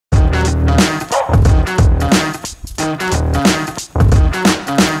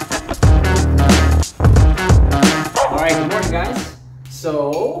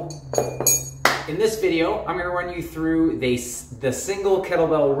run you through the single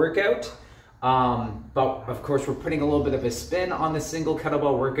kettlebell workout. But of course, we're putting a little bit of a spin on the single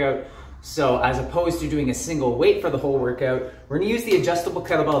kettlebell workout. So as opposed to doing a single weight for the whole workout, we're gonna use the adjustable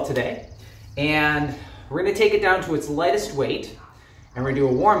kettlebell today. And we're gonna take it down to its lightest weight, and we're gonna do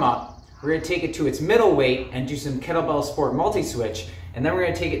a warm up. We're gonna take it to its middle weight and do some kettlebell sport multi-switch. And then we're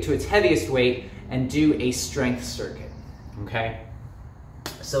gonna take it to its heaviest weight and do a strength circuit, okay?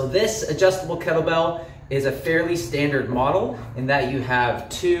 So this adjustable kettlebell is a fairly standard model in that you have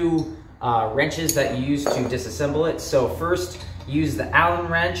two wrenches that you use to disassemble it. So first, use the Allen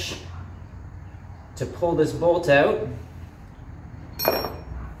wrench to pull this bolt out.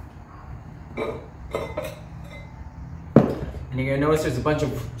 And you're gonna notice there's a bunch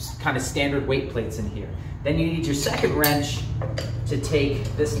of kind of standard weight plates in here. Then you need your second wrench to take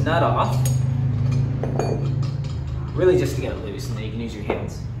this nut off, really just to get it loose, and then you can use your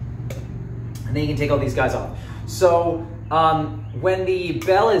hands. And then you can take all these guys off. So when the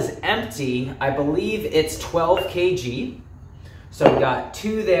bell is empty, I believe it's 12 kg. So we got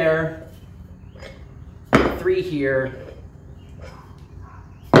 2 there, 3 here,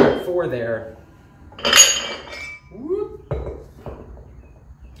 4 there. Whoop.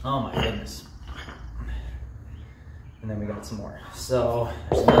 Oh my goodness. And then we got some more. So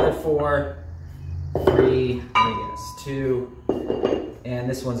there's another 4, 3, let me guess, 2, and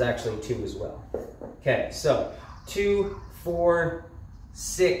this one's actually 2 as well. Okay, so 2, 4,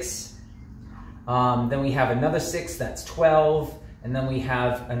 6, then we have another 6, that's 12, and then we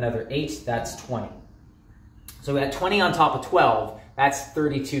have another 8, that's 20. So we got 20 on top of 12, that's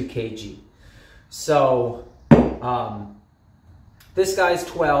 32 kg. So this guy's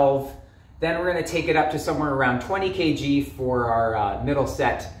 12, then we're gonna take it up to somewhere around 20 kg for our middle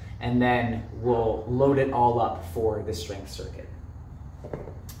set, and then we'll load it all up for the strength circuit.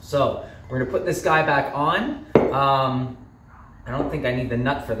 So we're gonna put this guy back on. I don't think I need the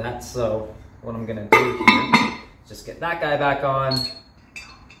nut for that, so what I'm gonna do here is just get that guy back on,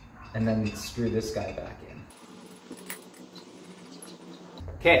 and then screw this guy back in.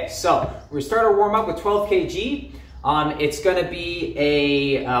 Okay, so we start our warm up with 12 kg. It's gonna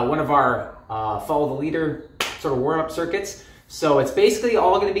be one of our follow the leader sort of warm up circuits. So it's basically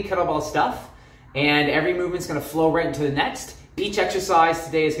all gonna be kettlebell stuff, and every movement's gonna flow right into the next. Each exercise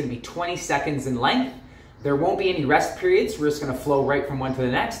today is gonna be 20 seconds in length. There won't be any rest periods. We're just gonna flow right from one to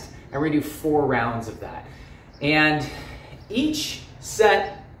the next, and we're gonna do 4 rounds of that. And each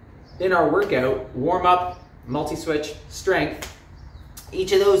set in our workout, warm up, multi-switch, strength,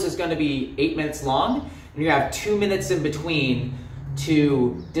 each of those is gonna be 8 minutes long, and you have 2 minutes in between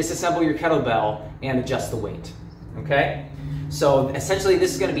to disassemble your kettlebell and adjust the weight, okay? So essentially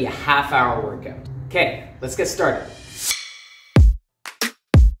this is gonna be a half-hour workout. Okay, let's get started.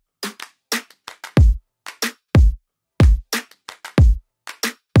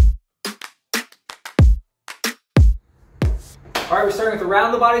 All right, we're starting with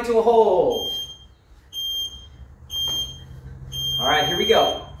around the body to a hold. All right, here we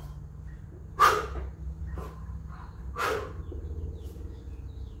go.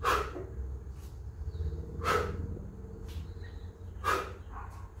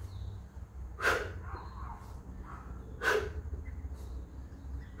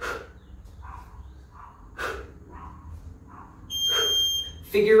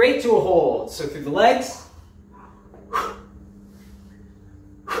 Figure 8 to a hold. So through the legs.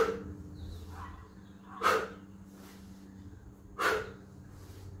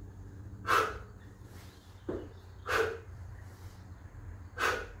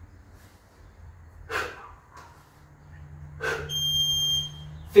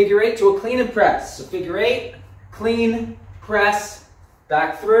 Figure 8 to a clean and press. So figure 8, clean, press,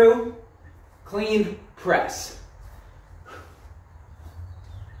 back through, clean, press.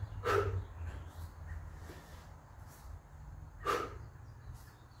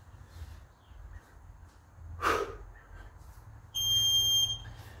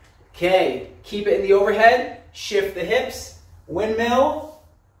 Okay, keep it in the overhead, shift the hips, windmill.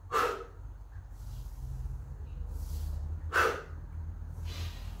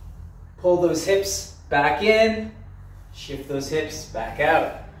 Pull those hips back in, shift those hips back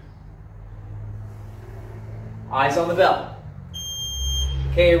out. Eyes on the bell.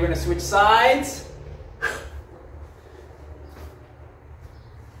 Okay, we're gonna switch sides.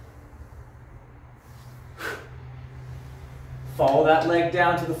 Follow that leg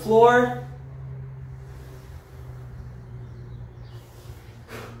down to the floor.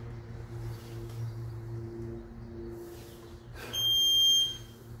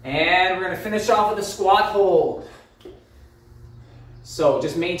 And we're going to finish off with a squat hold. So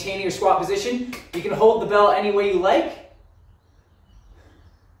just maintaining your squat position. You can hold the bell any way you like.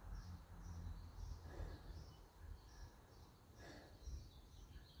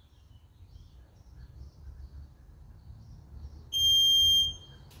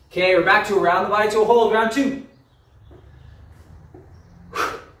 Okay, we're back to around the body to a hold, round 2.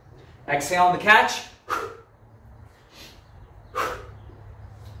 Exhale on the catch.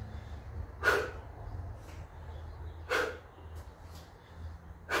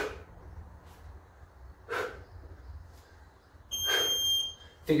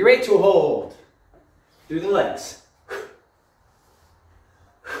 Figure 8 to a hold. Through the legs.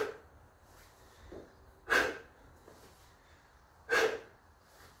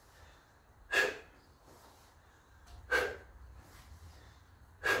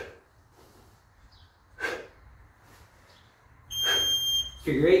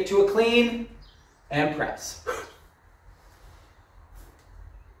 Figure 8 to a clean and press.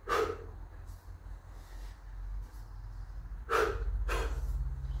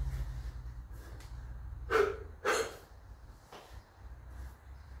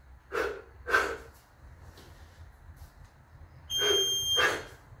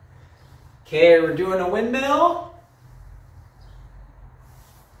 Okay, we're doing a windmill.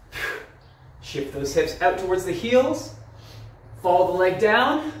 Shift those hips out towards the heels. Follow the leg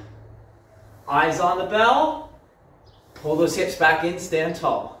down. Eyes on the bell. Pull those hips back in, stand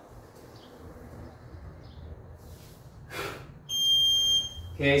tall.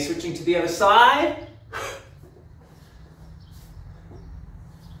 Okay, switching to the other side.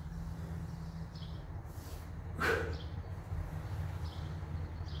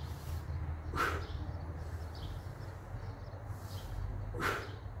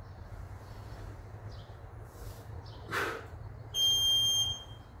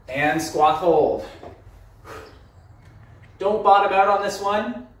 And squat hold. Don't bottom out on this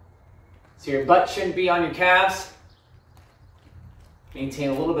one. So your butt shouldn't be on your calves. Maintain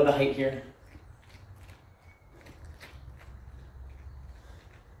a little bit of height here.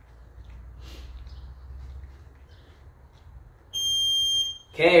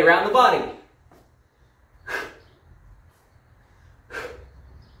 Okay, around the body.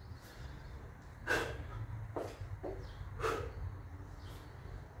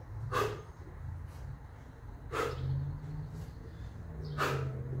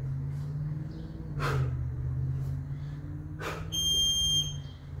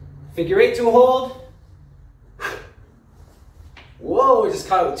 Figure 8 to a hold. Whoa, we just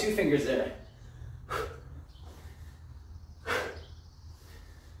caught it with 2 fingers there.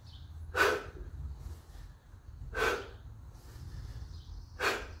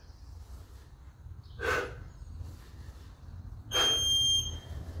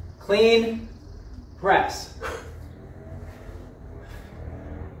 Clean, press.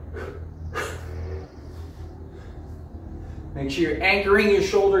 Make sure you're anchoring your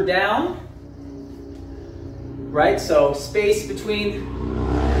shoulder down, right? So space between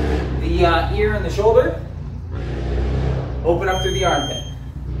the ear and the shoulder. Open up through the armpit.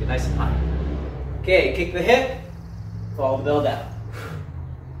 Get nice and high. Okay, kick the hip, follow the bell down.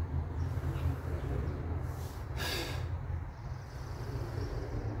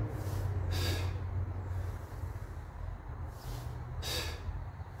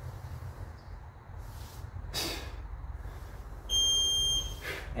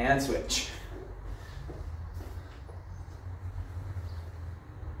 And switch.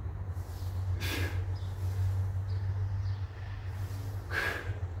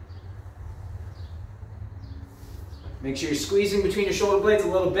 Make sure you're squeezing between your shoulder blades a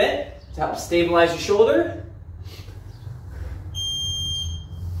little bit to help stabilize your shoulder.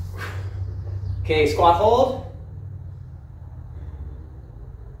 Okay, squat hold.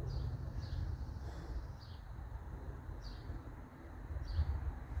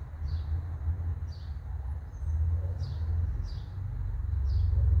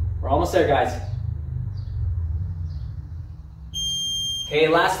 We're almost there, guys. Okay,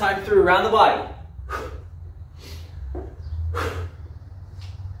 last time through, around the body.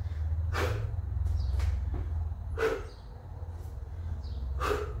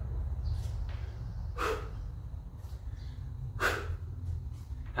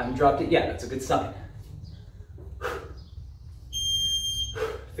 Haven't dropped it yet, that's a good sign.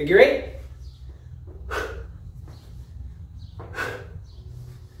 Figure 8.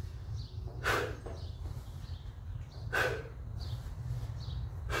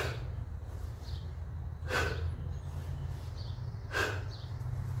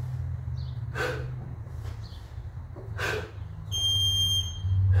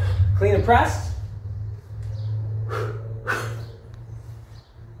 Clean and press.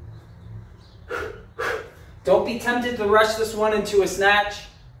 be tempted to rush this one into a snatch.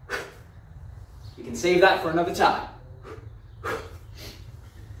 You can save that for another time.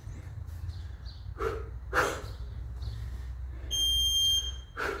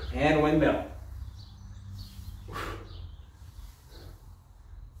 And windmill.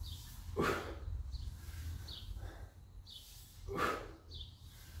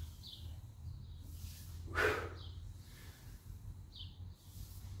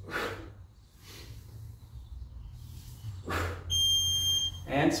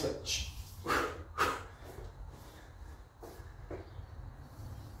 And switch.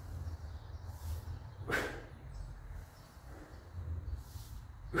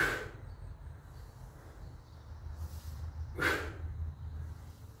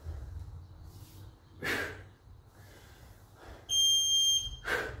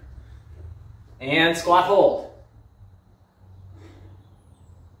 And squat hold.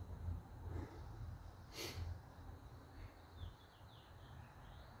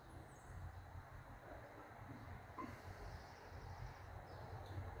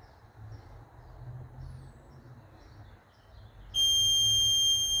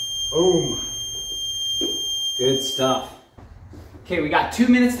 Boom. Good stuff. Okay, we got 2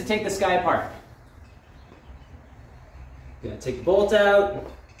 minutes to take this guy apart. Gonna take the bolt out.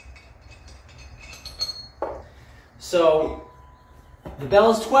 So the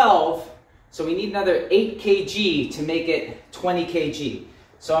bell's 12, so we need another 8 kg to make it 20 kg.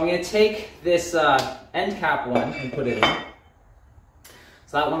 So I'm gonna take this end cap one and put it in.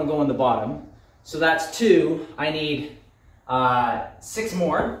 So that one will go in the bottom. So that's 2. I need 6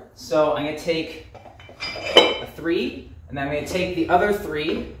 more. So I'm gonna take a 3, and then I'm gonna take the other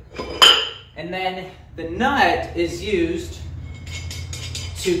 3, and then the nut is used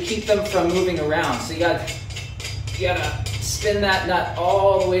to keep them from moving around. So you gotta spin that nut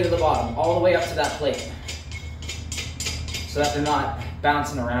all the way to the bottom, all the way up to that plate, so that they're not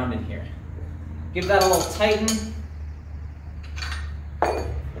bouncing around in here. Give that a little tighten.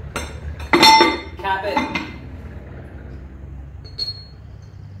 Cap it.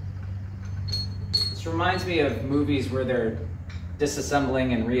 This reminds me of movies where they're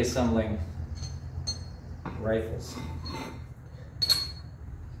disassembling and reassembling rifles.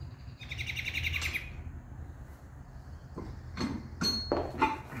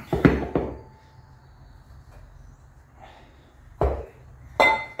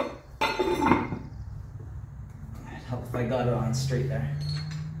 I got it on straight there.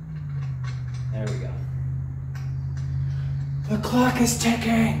 There we go. The clock is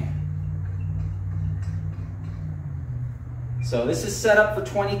ticking. So this is set up for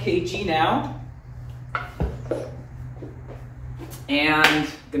 20 kg now. And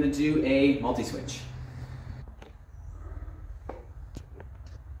gonna do a multi-switch.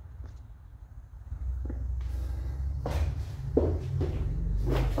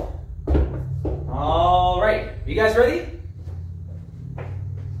 All right, you guys ready?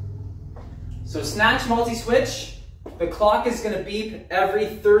 So snatch multi-switch, the clock is gonna beep every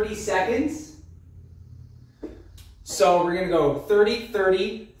 30 seconds. So we're gonna go 30,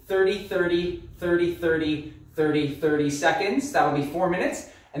 30, 30, 30, 30, 30, 30, 30 seconds. That'll be 4 minutes.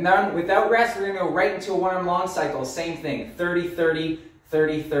 And then without rest, we're gonna go right into a one-arm long cycle. Same thing, 30, 30,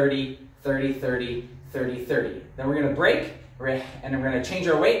 30, 30, 30, 30, 30, 30. Then we're gonna break, and we're gonna change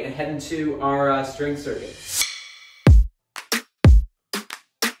our weight and head into our strength circuit.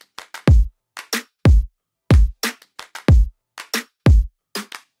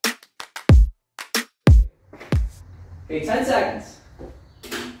 Okay, 10 seconds.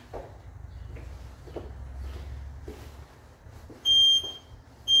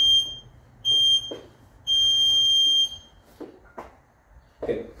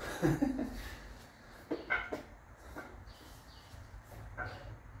 Good.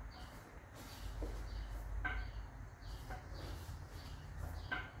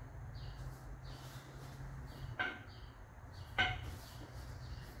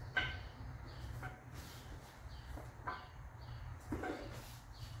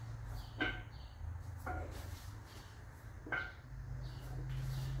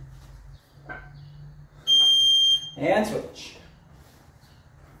 And switch.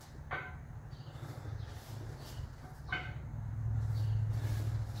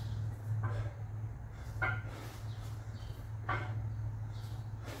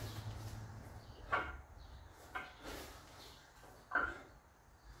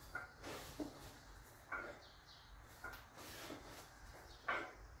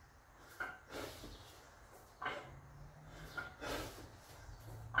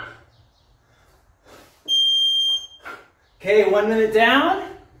 Okay, 1 minute down.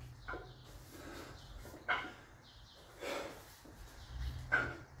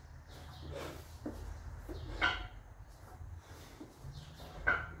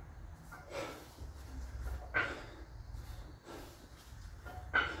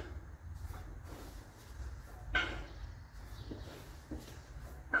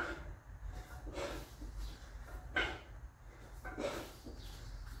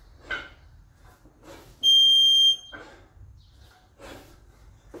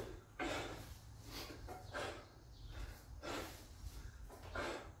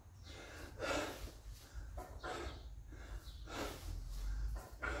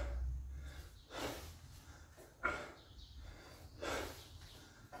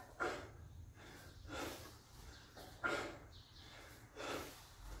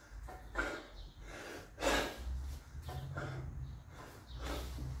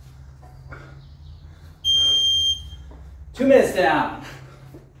 2 minutes down.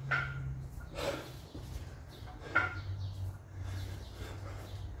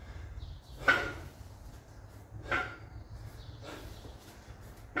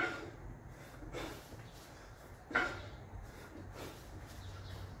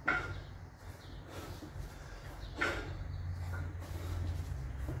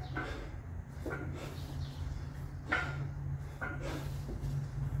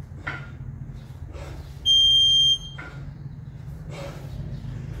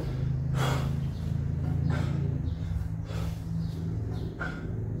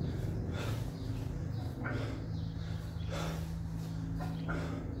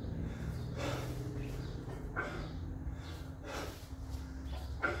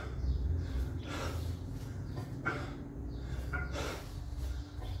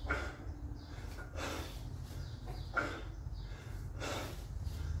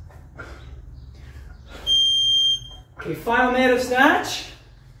 Okay, final minute of snatch.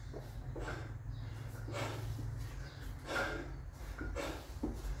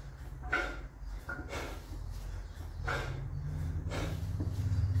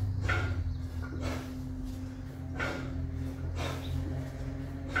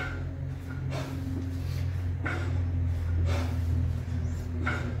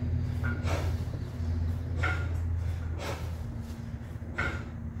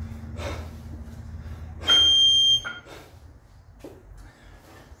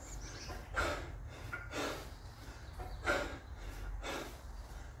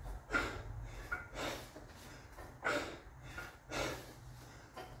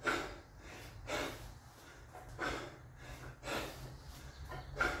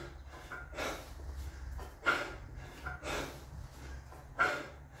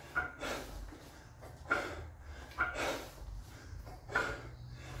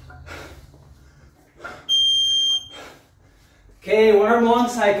 Okay, 1 arm long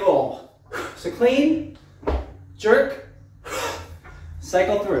cycle. So clean, jerk,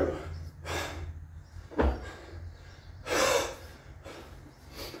 cycle through.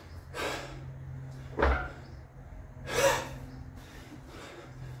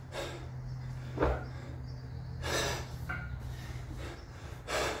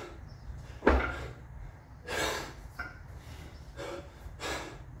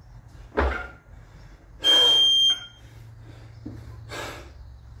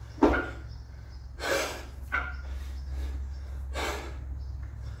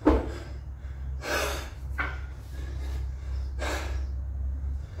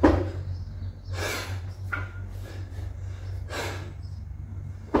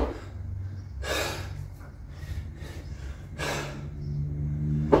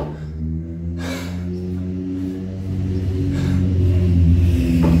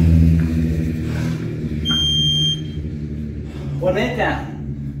 One minute down.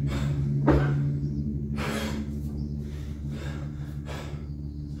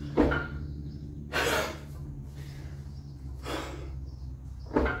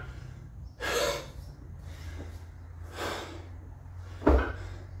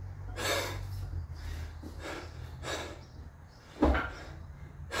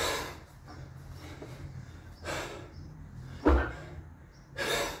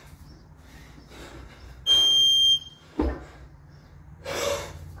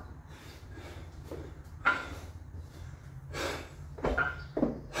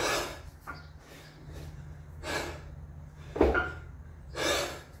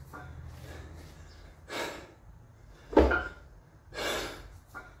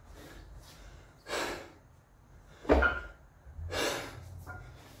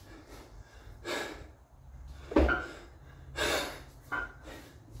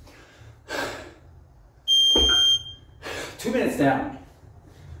 Two minutes down.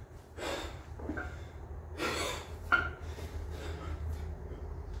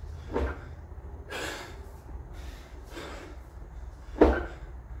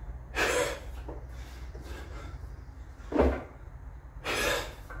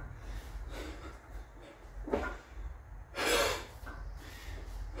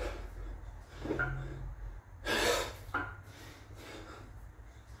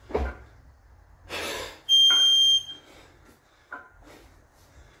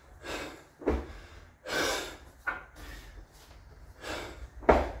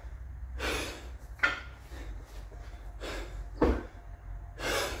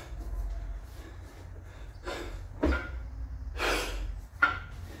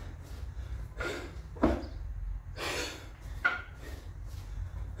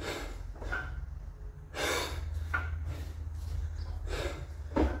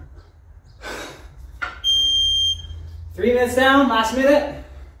 3 minutes down, last minute.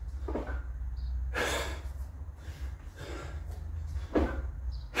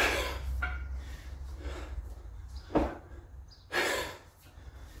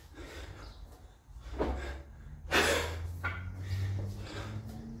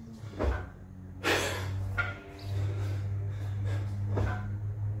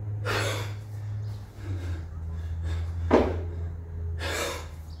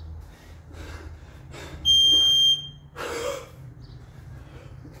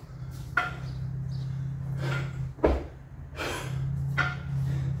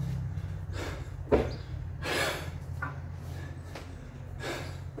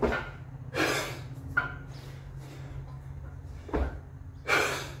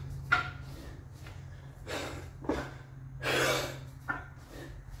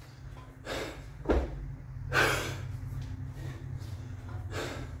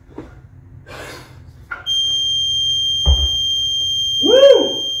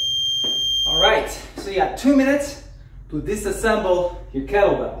 So you got 2 minutes to disassemble your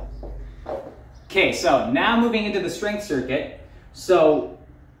kettlebell. Okay, so now moving into the strength circuit. So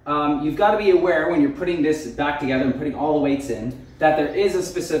you've got to be aware when you're putting this back together and putting all the weights in that there is a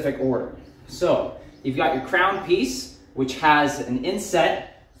specific order. So you've got your crown piece, which has an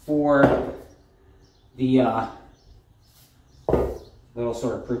inset for the little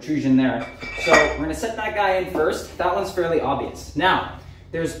sort of protrusion there. So we're going to set that guy in first. That one's fairly obvious. Now,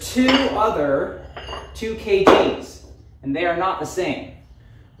 there's two other 2 kgs, and they are not the same.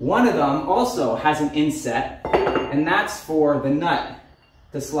 One of them also has an inset, and that's for the nut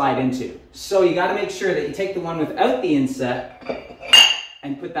to slide into. So you got to make sure that you take the one without the inset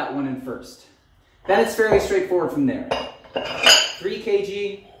and put that one in first. Then it's fairly straightforward from there. 3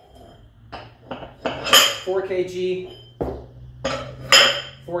 kg, 4 kg,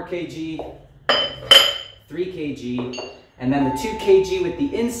 4 kg, 3 kg, and then the 2 kg with the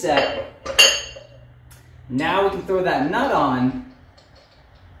inset. Now we can throw that nut on,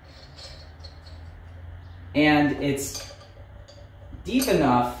 and it's deep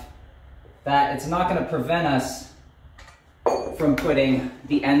enough that it's not going to prevent us from putting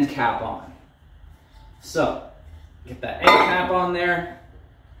the end cap on. So, get that end cap on there.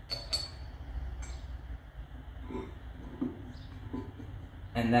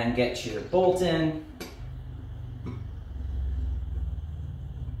 And then get your bolt in.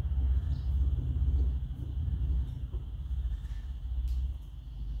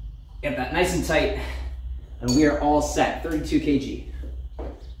 Get that nice and tight, and we are all set. 32 kg.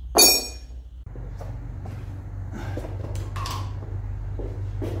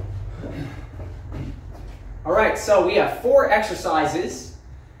 All right, so we have 4 exercises,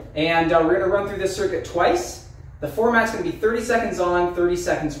 and we're gonna run through this circuit twice. The format's gonna be 30 seconds on, 30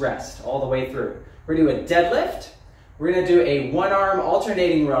 seconds rest, all the way through. We're gonna do a deadlift. We're gonna do a 1-arm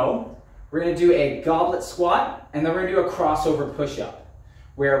alternating row. We're gonna do a goblet squat, and then we're gonna do a crossover push-up,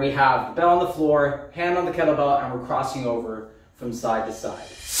 where we have the bell on the floor, hand on the kettlebell, and we're crossing over from side to side.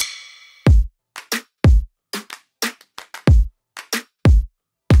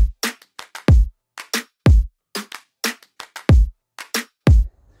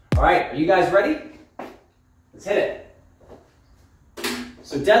 All right, are you guys ready? Let's hit it.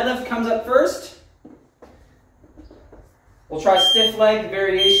 So deadlift comes up first. We'll try stiff leg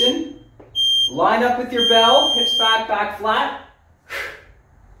variation. Line up with your bell, hips back, back flat.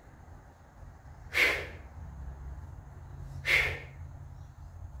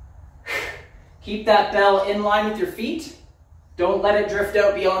 Keep that bell in line with your feet. Don't let it drift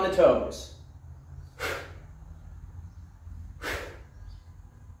out beyond the toes.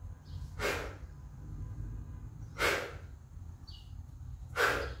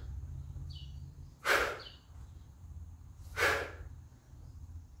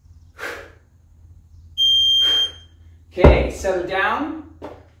 Okay, set her down.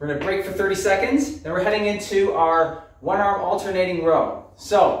 We're gonna break for 30 seconds. Then we're heading into our 1-arm alternating row.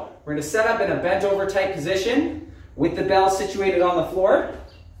 So, we're going to set up in a bent over type position with the bell situated on the floor.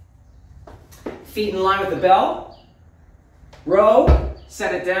 Feet in line with the bell. Row,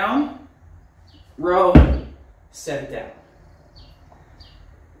 set it down. Row, set it down.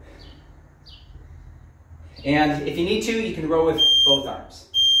 And if you need to, you can row with both arms.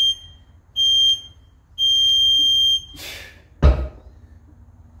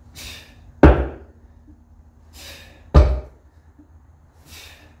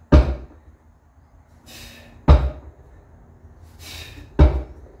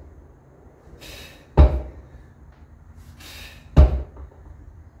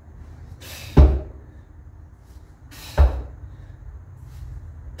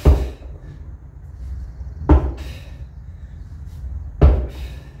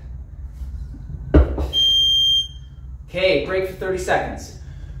 Okay, break for 30 seconds.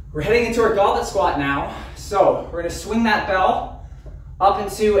 We're heading into our goblet squat now. So we're gonna swing that bell up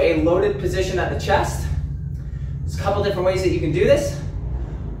into a loaded position at the chest. There's a couple different ways that you can do this.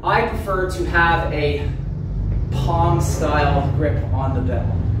 I prefer to have a palm style grip on the bell,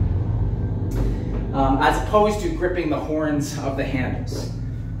 as opposed to gripping the horns of the handles,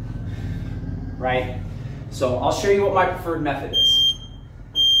 right? So I'll show you what my preferred method is.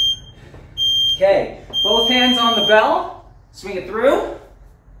 Okay, both hands on the bell, swing it through,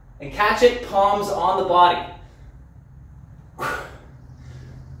 and catch it, palms on the body.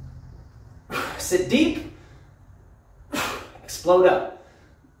 Sit deep, explode up.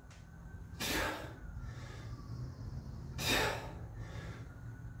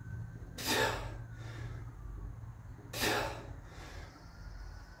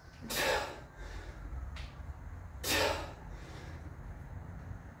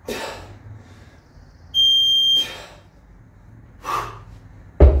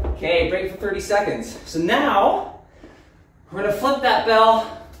 Okay, break for 30 seconds. So now, we're gonna flip that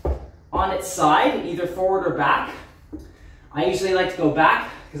bell on its side, either forward or back. I usually like to go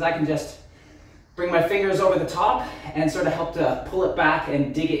back because I can just bring my fingers over the top and sort of help to pull it back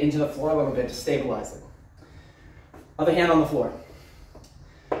and dig it into the floor a little bit to stabilize it. Other hand on the floor.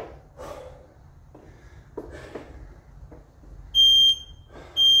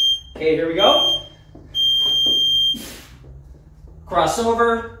 Okay, here we go. Cross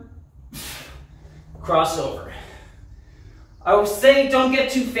over. Cross over. I would say don't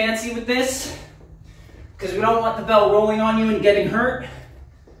get too fancy with this because we don't want the bell rolling on you and getting hurt.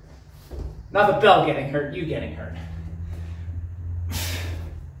 Not the bell getting hurt, you getting hurt.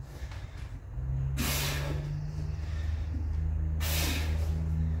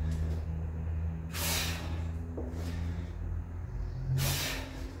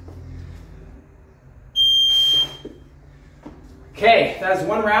 Okay, that's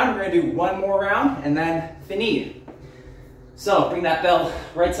one round. We're gonna do one more round and then fini. So bring that bell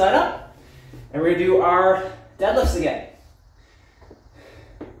right side up and we're gonna do our deadlifts again.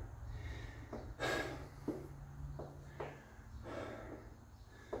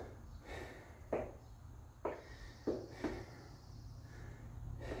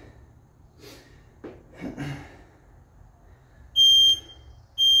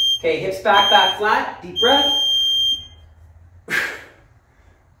 Okay, hips back, back flat, deep breath.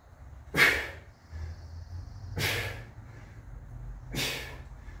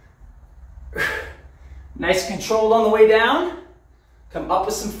 Nice controlled on the way down. Come up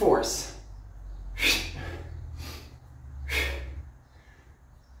with some force.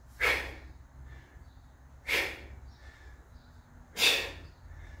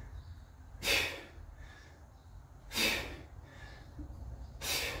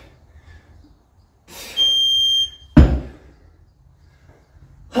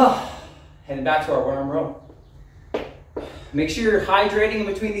 Heading back to our one-arm row. Make sure you're hydrating in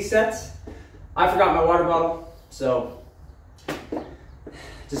between these sets. I forgot my water bottle, so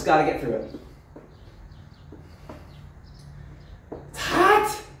just gotta get through it. It's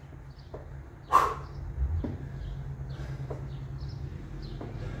hot!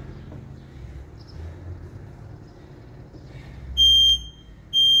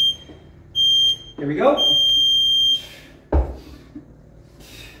 Here we go.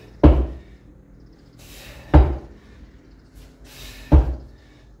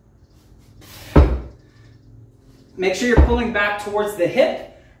 Make sure you're pulling back towards the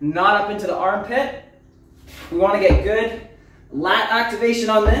hip, not up into the armpit. We want to get good lat activation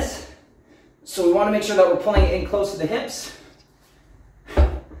on this. So we want to make sure that we're pulling it in close to the hips,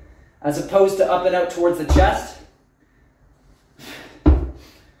 as opposed to up and out towards the chest.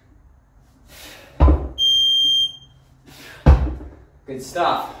 Good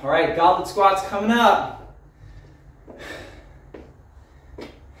stuff. All right, goblet squats coming up.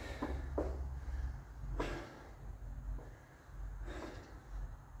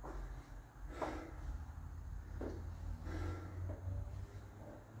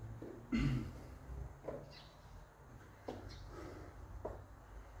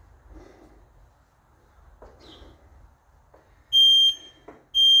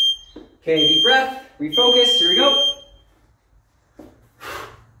 Okay, deep breath, refocus, here we go.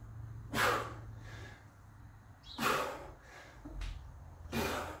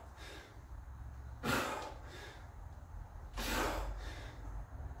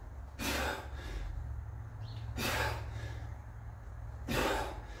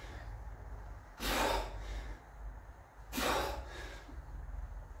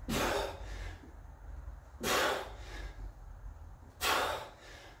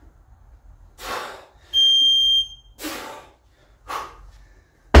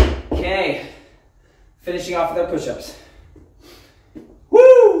 Okay, finishing off with our push-ups.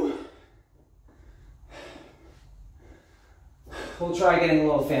 Woo! We'll try getting a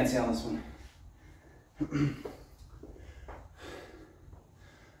little fancy on this one.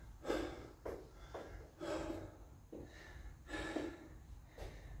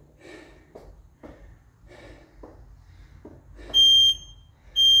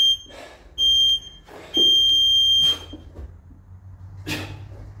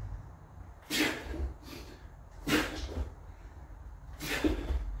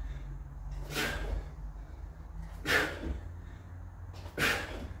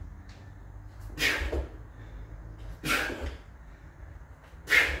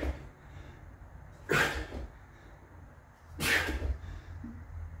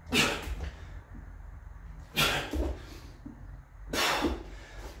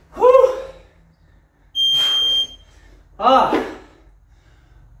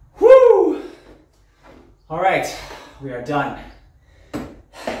 Whoo! All right, we are done. All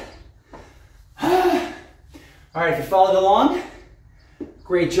right, if you followed along,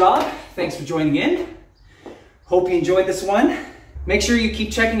 great job. Thanks for joining in. Hope you enjoyed this one. Make sure you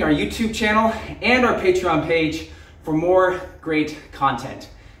keep checking our YouTube channel and our Patreon page for more great content.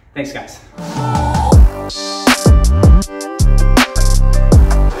 Thanks, guys.